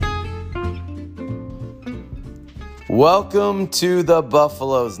Welcome to the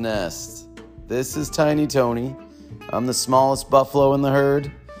Buffalo's Nest. This is Tiny Tony. I'm the smallest buffalo in the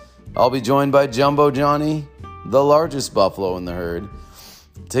herd. I'll be joined by Jumbo Johnny, the largest buffalo in the herd.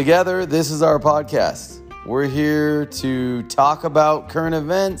 Together, this is our podcast. We're here to talk about current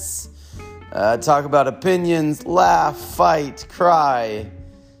events, talk about opinions, laugh, fight, cry,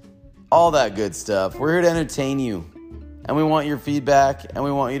 all that good stuff. We're here to entertain you, and we want your feedback, and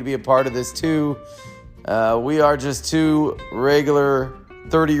we want you to be a part of this too. We are just two regular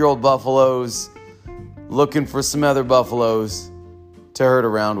 30-year-old buffaloes looking for some other buffaloes to herd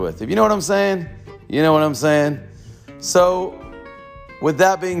around with. If you know what I'm saying, you know what I'm saying. So, with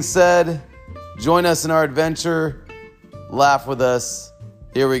that being said, join us in our adventure. Laugh with us.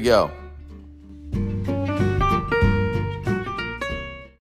 Here we go.